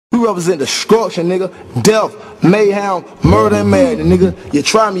We represent destruction, nigga. Death, mayhem, murder and madness, nigga. You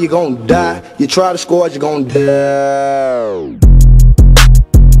try me, you gon' die. You try to score, you gon' die.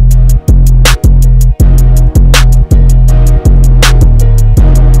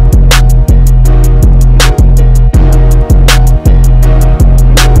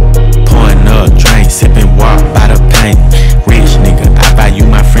 Sippin' walk by the pain. Rich nigga, I value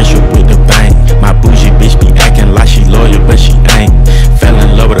my friendship with the bank. My bougie bitch be acting like she loyal, but she ain't. Fell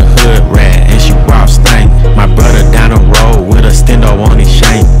in love with a hood rat and she raw stank. My brother down the road with a stendo on his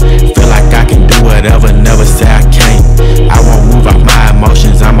chain. Feel like I can do whatever, never say I can't. I won't move out my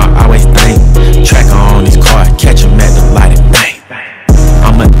emotions, I'ma always think. Tracker on these cars, catch 'em at the light and bang.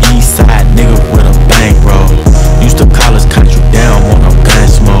 I'm a east side nigga with a bankroll. Used to call us country, they don't want no gun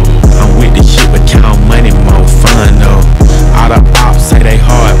smoke. I'm with this shit, but count money more fun though. All the ops say they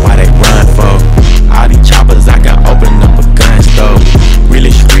hard, why they run for? All these choppers, I can open up a gun store.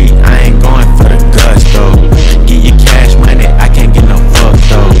 Really street, I ain't going for the gusto. Get your cash money, I can't get no fuck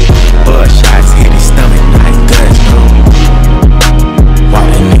though. Bud shots hit his stomach, like gusto. Walk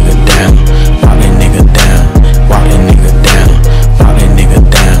that nigga down, walk that nigga down, walk that nigga down, walk that nigga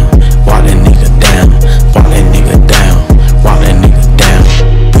down, walk that nigga down, walk that nigga down, walk that nigga down.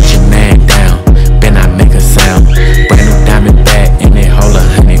 Put your man down, then I make a sound. Brand new diamond bag and it hold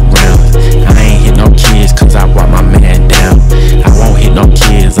 100 rounds. I ain't hit no kids cause I walk my man down. I won't hit no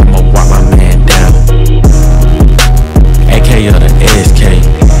kids, I'ma walk my man down. AK or the SK.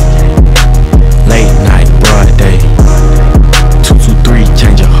 Late night, broad day. 223,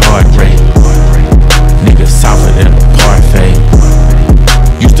 change your heart rate. Niggas softer than a parfait.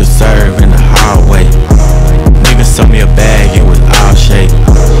 Used to serve in the hallway. Niggas sold me a bag, it was all shake.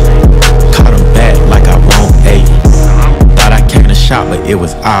 Caught him back like I won't eight. Thought I came to shop, but it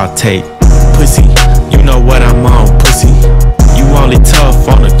was all take. Pussy, you know what I'm on, pussy. You only tough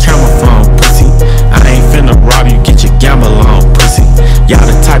on the camera phone, pussy. I ain't finna rob you, get your gamble on, pussy. Y'all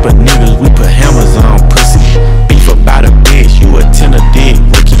the type of niggas we put hammers on, pussy. Beef about a bitch, you a tender dick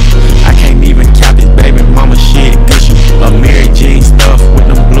rookie. I can't even cap this baby mama shit, Gucci. A Mary Jane stuff with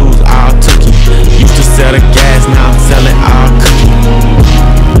them blues all tookie. Used to sell the gas, now I'm selling all cookie.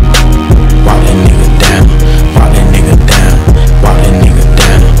 Walk that nigga down, walk that nigga down, walk that nigga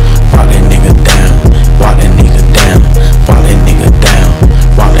down, walk that nigga down, walk that nigga down, walk that nigga down,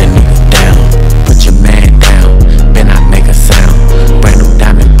 walk that nigga down. Put your man down, then I make a sound. Brand new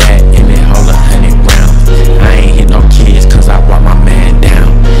diamond bag and it hold 100 rounds. I ain't hit no kids cause I walk my man down.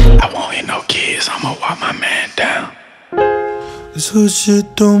 I won't hit no kids, I'ma walk my man down. This whole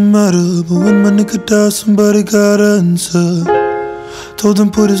shit don't matter, but when my nigga died, somebody gotta answer. Told him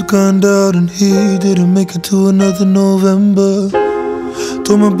put his gun down and he didn't make it to another November.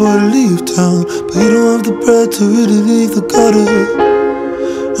 Told my boy to leave town, but he don't have the bread to really leave the gutter.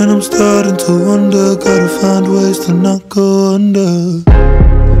 And I'm starting to wonder, gotta find ways to not go under.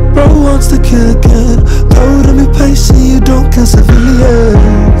 Bro wants to kill again, told him be patient, you don't kill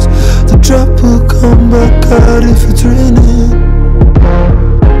civilians. The trap will come back out if it's raining.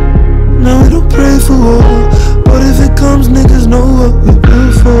 Now we don't pray for war, but if it comes, niggas know what we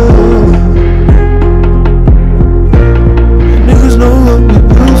built for. Niggas know what we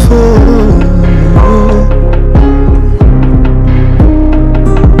built for.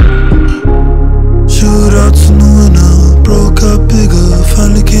 Shootouts in the winter, broke up bigger.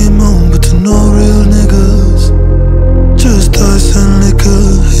 Finally came home, but to no real niggas. Just ice and liquor,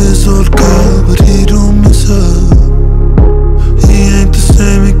 his old girl, but he don't miss her. He ain't the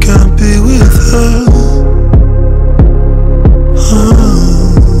same, he can't be with her.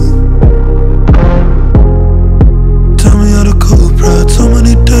 Tell me how to cope, right? So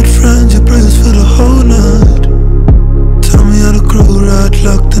many dead friends, your prayers for the whole night. Tell me how to grow right,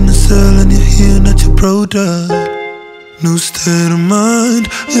 locked in a cell and you're hearing that your bro died. New state of mind,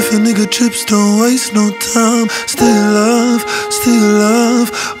 if a nigga trips, don't waste no time. Stay alive,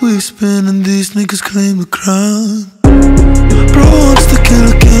 we spinning, these niggas claim the crown. Bro wants to kill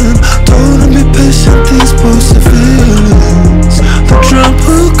again, told him be patient, these boys are feelings. The trap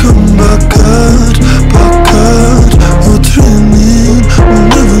will come back out, we'll training, we'll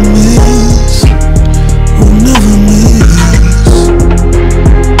never miss, we'll never miss.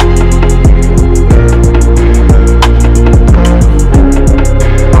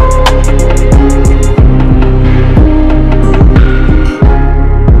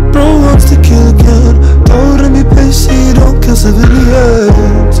 Bro wants to kill again, told him be patient, don't kill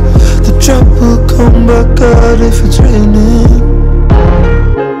civilians. The trap will come back out if it's raining.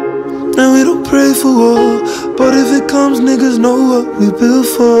 And we don't pray for war, but if it comes, niggas know what we built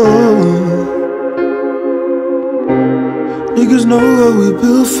for. niggas know what we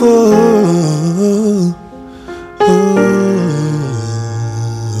built for.